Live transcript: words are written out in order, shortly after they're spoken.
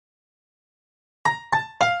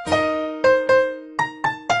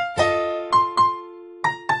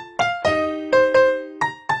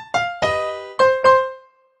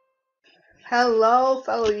Hello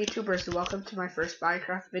fellow YouTubers and welcome to my first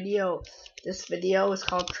Minecraft video. This video is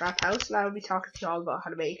called Trap House and I will be talking to you all about how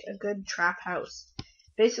to make a good trap house.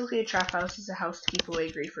 Basically a trap house is a house to keep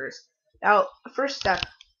away griefers. Now the first step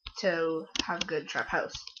to have a good trap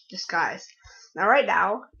house, disguise. Now right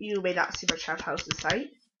now you may not see my trap house in sight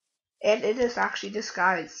and it is actually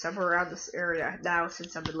disguised somewhere around this area. Now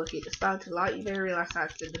since I've been looking at this mountain a lot you may realize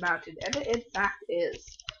that's in the mountain, and it in fact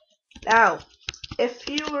is. Now if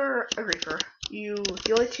you were a griefer,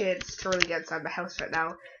 the only chance to really get inside my house right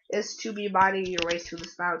now is to be mining your way through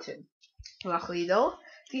this mountain. Luckily though,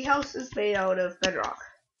 the house is made out of bedrock,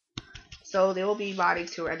 so they won't be mining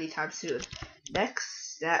through anytime soon.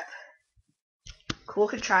 Next step, cool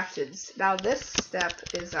contraptions. Now this step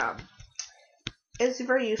is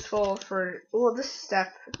very useful for, well, this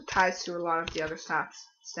step ties to a lot of the other steps.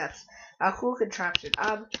 Cool contraption.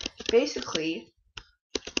 Basically,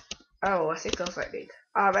 oh, I think those lightning.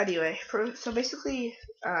 Anyway, so basically,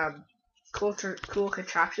 cool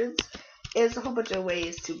contraptions is a whole bunch of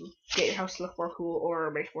ways to get your house to look more cool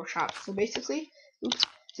or make more traps. So basically,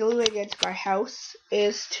 the only way to get into my house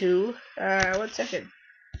is to, the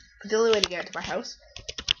only way to get into my house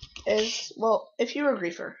is, well, if you were a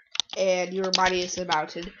griefer and you were mining into the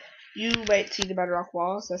mountain, you might see the bedrock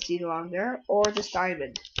walls that's seen along there, or this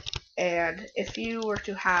diamond. And if you were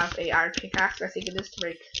to have a iron pickaxe, I think it is to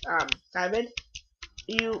make diamond,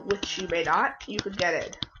 which you may not, you could get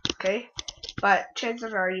it, okay? But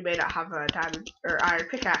chances are you may not have a diamond or iron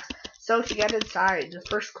pickaxe. So to get inside, the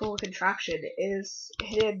first cool contraption is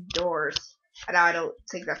hidden doors. And now I don't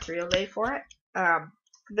think that's the real name for it.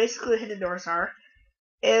 Basically, what hidden doors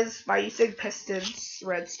is by using pistons,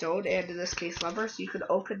 redstone, and in this case levers, you can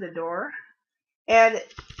open the door. And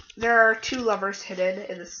there are two levers hidden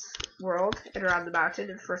in this world and around the mountain,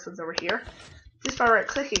 and the first one's over here. Just by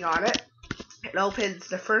right-clicking on it, it opens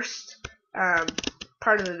the first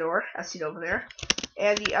part of the door, as seen over there.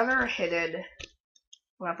 And the other hidden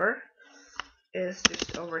lever is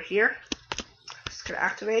just over here. Just gonna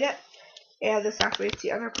activate it, and this activates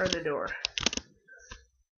the other part of the door.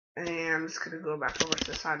 And I'm just gonna go back over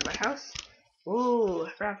to the side of my house. Ooh,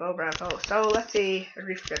 bravo, bravo. So let's see a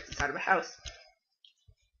griefer gets inside of my house.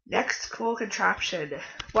 Next cool contraption.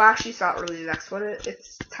 Well, actually, it's not really the next one.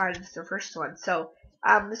 It's tied to the first one. So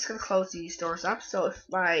I'm just gonna close these doors up. So if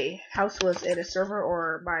my house was in a server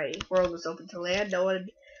or my world was open to land, no one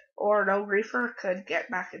or no griefer could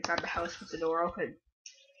get back inside the house with the door open.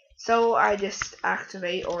 So I just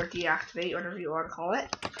activate or deactivate, whatever you want to call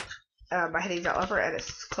it, by hitting that lever, and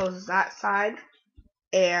it closes that side.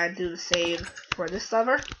 And do the same for this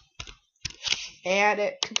lever, and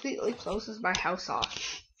it completely closes my house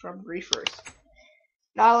off from griefers.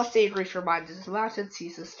 Now let's say a griefer mines into the mountain,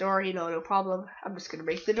 sees this door, no problem. I'm just gonna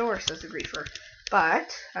make the door, says the griefer.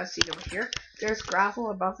 But as seen over here, there's gravel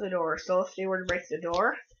above the door. So if they were to break the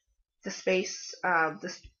door, the space,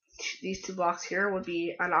 these two blocks here would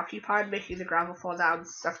be unoccupied, making the gravel fall down and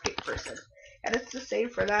suffocate the person. And it's the same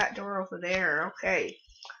for that door over there. Okay,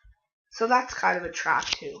 so that's kind of a trap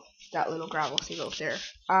too. That little gravel thing over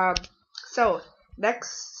there. So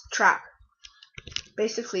next trap.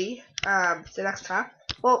 Basically, the next trap.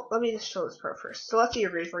 Well, let me just show this part first. So let's say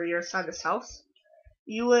you're griefer, you're inside this house.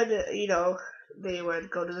 You would, they would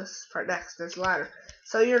go to this part next. There's a ladder.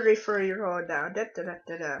 So you're a griefer, you're going down.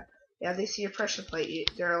 Yeah, they see your pressure plate.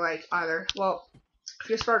 They're like either, well, if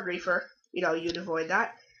you're a smart griefer, you'd avoid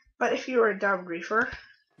that. But if you were a dumb griefer,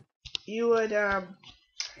 you would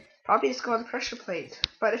probably just go on the pressure plate.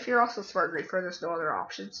 But if you're also a smart griefer, there's no other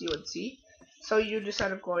options you would see. So you just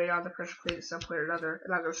end up going on the pressure plate at some point or another,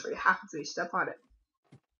 and I'm going to show you what happens when you step on it.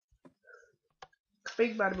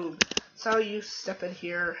 Big bada boom. So you step in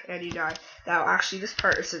here and you die. Now actually this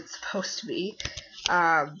part isn't supposed to be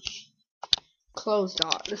closed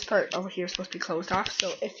off. This part over here is supposed to be closed off.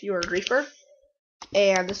 So if you were a griefer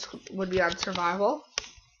and this would be on survival,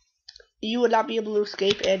 you would not be able to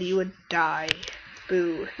escape and you would die.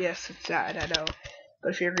 Boo. Yes, it's sad, I know.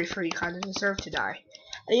 But if you're a griefer, you kind of deserve to die.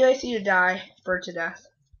 Anyway, so you die, burned to death.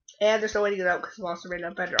 And there's no way to get out because the walls are made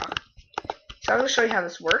of bedrock. So I'm going to show you how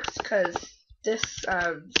this works, because this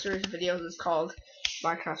series of videos is called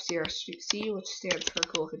Minecraft CRC, which stands for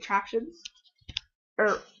Cool Contraptions.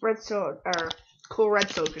 Or redstone, or Cool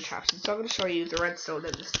Redstone Contraptions. So I'm going to show you the redstone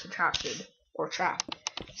in this contraption, or trap.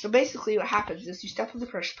 So basically what happens is you step on the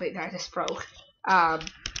pressure plate, and I just broke.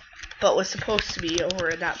 But was supposed to be over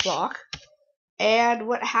in that block. And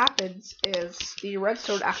what happens is the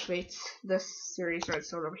redstone activates this series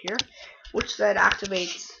redstone over here, which then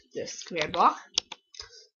activates this command block.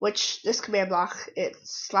 Which this command block,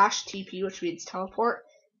 it's /TP, which means teleport,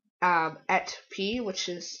 at P, which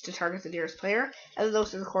is to target the nearest player, and then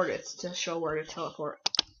those are the coordinates to show where to teleport.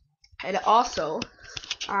 And it also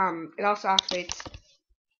activates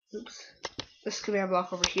this command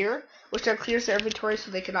block over here, which then clears their inventory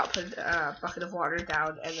so they cannot put a bucket of water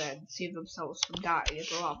down and then save themselves from dying in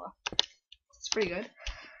the lava. It's pretty good.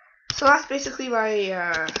 So that's basically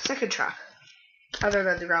my second trap, other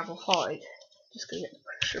than the gravel falling. Just gonna get the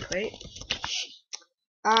pressure plate.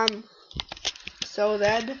 So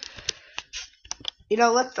then,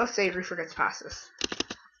 let's say Reefer gets past this.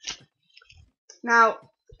 Now,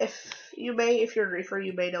 if you're a Reefer,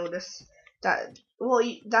 you may notice that, well,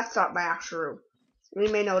 that's not my actual room. You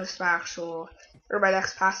may notice my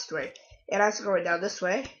next passageway. And as you're going down this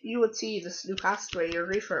way, you would see this new passageway, your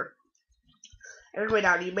Reefer. And going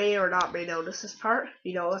down, you may or not may notice this part.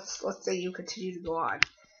 Let's say you continue to go on.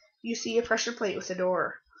 You see a pressure plate with a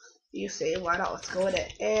door. You say, why not, let's go in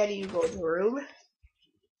it. And you go to the room.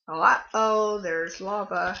 Oh, there's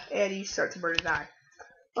lava. And you start to burn and die.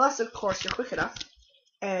 Unless, of course, you're quick enough.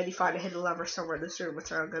 And you find a hidden lever somewhere in this room,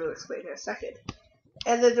 which I'm going to explain in a second.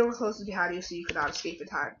 And the door closes behind you so you cannot escape in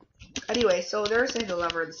time. Anyway, so there's a hidden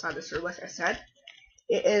lever inside this room, like I said.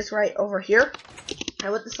 It is right over here.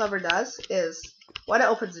 And what this lever does is, one, it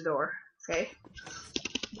opens the door, okay?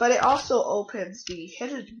 But it also opens the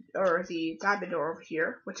the diamond door over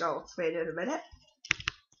here, which I'll explain in a minute.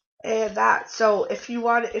 And so if I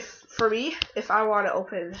want to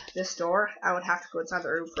open this door, I would have to go inside the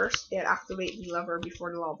room first and activate the lever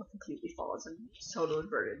before the lava completely falls and Soda would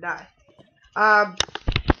burn and die.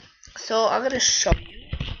 So I'm going to show you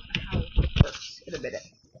how it works in a minute.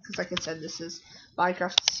 Because like I said, this is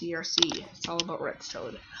Minecraft CRC. It's all about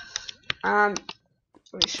redstone. Let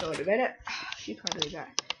me show it in a minute. Keep on doing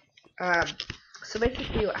that. So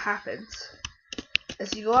basically what happens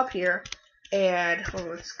is you go up here and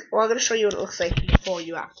I'm going to show you what it looks like before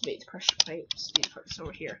you activate the pressure plate. Just need to put this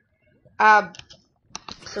over here.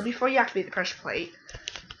 So before you activate the pressure plate,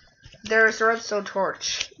 there's a redstone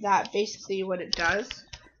torch that basically what it does,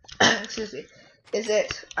 excuse me, is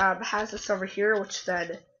it has this over here, which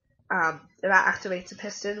then that activates a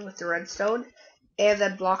piston with the redstone, and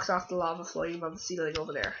then blocks off the lava flowing above the ceiling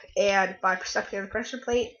over there. And by protecting the pressure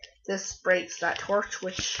plate, this breaks that torch,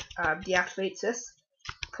 which deactivates this,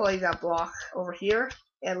 pulling that block over here,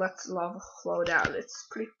 and lets the lava flow down. It's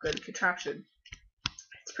a pretty good contraption.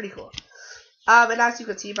 It's pretty cool. And as you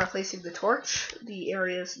can see, by placing the torch, the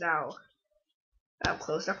area is now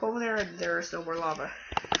closed up over there, and there is no more lava.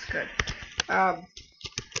 It's good.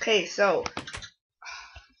 Okay, so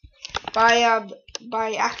by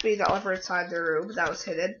activating that lever inside the room that was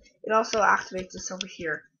hidden, it also activates this over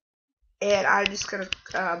here. And I'm just gonna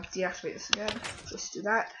deactivate this again. Just do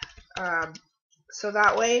that. So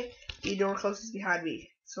that way the door closes behind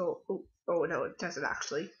me. So oh no, it doesn't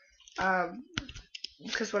actually.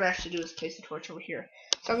 Because what I actually do is place the torch over here.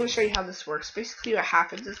 So I'm going to show you how this works. Basically what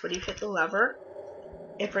happens is when you hit the lever,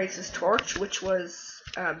 it breaks this torch, which was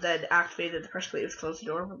then activated. The pressure plate was closed the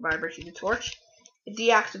door by breaking the torch. It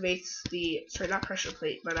deactivates the, not pressure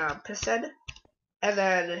plate, but piston, and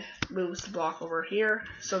then moves the block over here,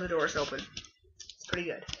 so the door is open. It's pretty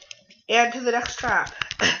good. And to the next trap.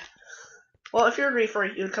 Well, if you're a Reefer,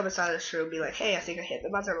 you would come inside this room and be like, hey, I think I hit the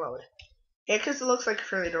mother load. And because it looks like a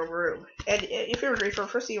fairly normal room. And if you're a Reefer,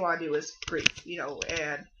 first thing you want to do is breathe,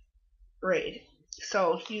 and raid.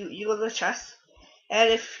 So you go to the chest, and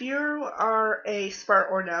if you are a smart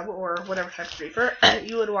or numb or whatever type of Reefer,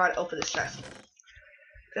 you would want to open this chest.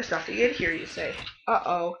 There's nothing in here, you say.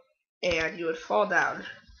 Uh-oh. And you would fall down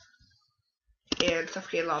and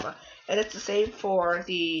suffocate lava. And it's the same for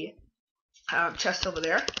the chest over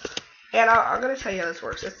there. And I'm going to tell you how this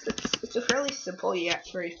works. It's a fairly simple yet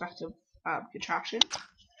very effective contraption.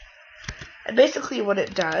 And basically what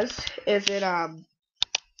it does is it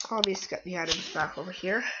let me just get the items back over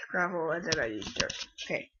here. Gravel, and then I need dirt.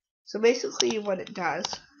 Okay. So basically what it does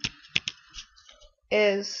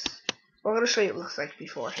is, I'm going to show you what it looks like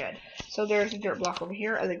beforehand. So there's a dirt block over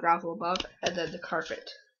here, and the gravel above, and then the carpet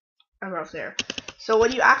above there. So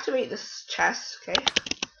when you activate this chest, okay,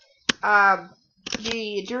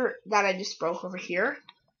 the dirt that I just broke over here,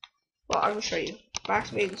 well, I'm going to show you. If I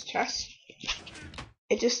activate this chest,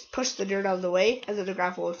 it just pushed the dirt out of the way, and then the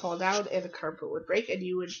gravel would fall down, and the carpet would break, and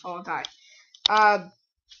you would fall and die.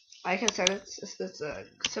 Like I said, it's a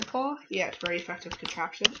simple yet very effective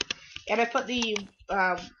contraption. And I put the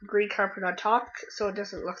green carpet on top, so it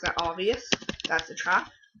doesn't look that obvious. That's a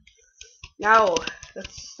trap. Now,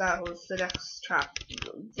 that was the next trap.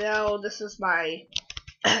 Now, this is my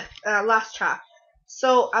last trap.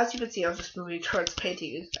 So, as you can see, I was just moving towards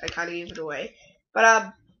painting. I kind of gave it away.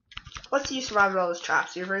 But, Let's say you survived all those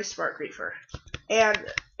traps. You're a very smart griefer. And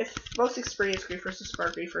if most experienced griefers and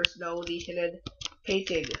smart griefers know the hidden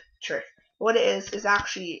painting trick. What it is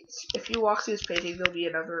actually, if you walk through this painting, there'll be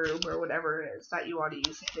another room or whatever it is that you want to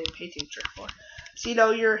use the hidden painting trick for. So you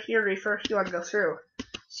know you're here, griefer, you want to go through.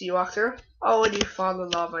 So you walk through, oh, and you fall in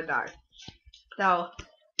lava and die. Now,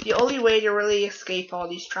 the only way to really escape all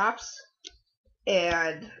these traps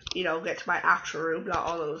and, you know, get to my actual room,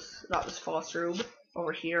 not this false room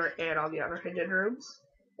over here and all the other hidden rooms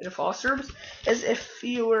in the false rooms, is if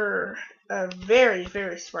you were a very,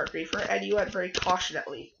 very smart griefer and you went very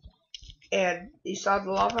cautiously and you saw the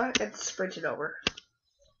lava and sprinted over.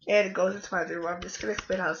 And it goes into my other room. I'm just going to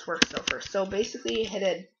explain how this works though first. So basically,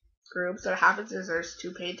 hidden rooms, what happens is there's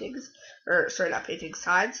two paintings, or sorry, not paintings,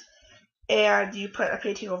 sides, and you put a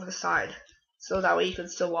painting over the side. So that way you can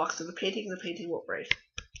still walk through the painting won't break.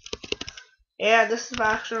 And this is my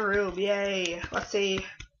actual room, yay! Let's see,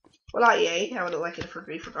 well not yay, I would have liked it if a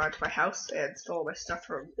griefer got into my house and stole my stuff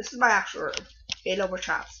from, this is my actual room, no more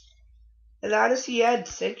traps. And that is the end,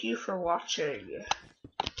 thank you for watching.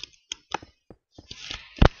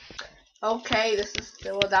 Okay,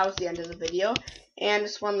 that was the end of the video. And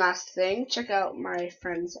just one last thing, check out my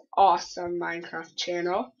friend's awesome Minecraft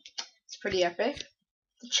channel. It's pretty epic.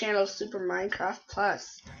 The channel is Super Minecraft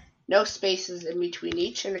Plus. No spaces in between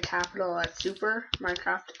each, and a capital at Super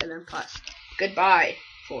Minecraft and then Plus. Goodbye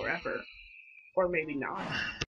forever. Or maybe not.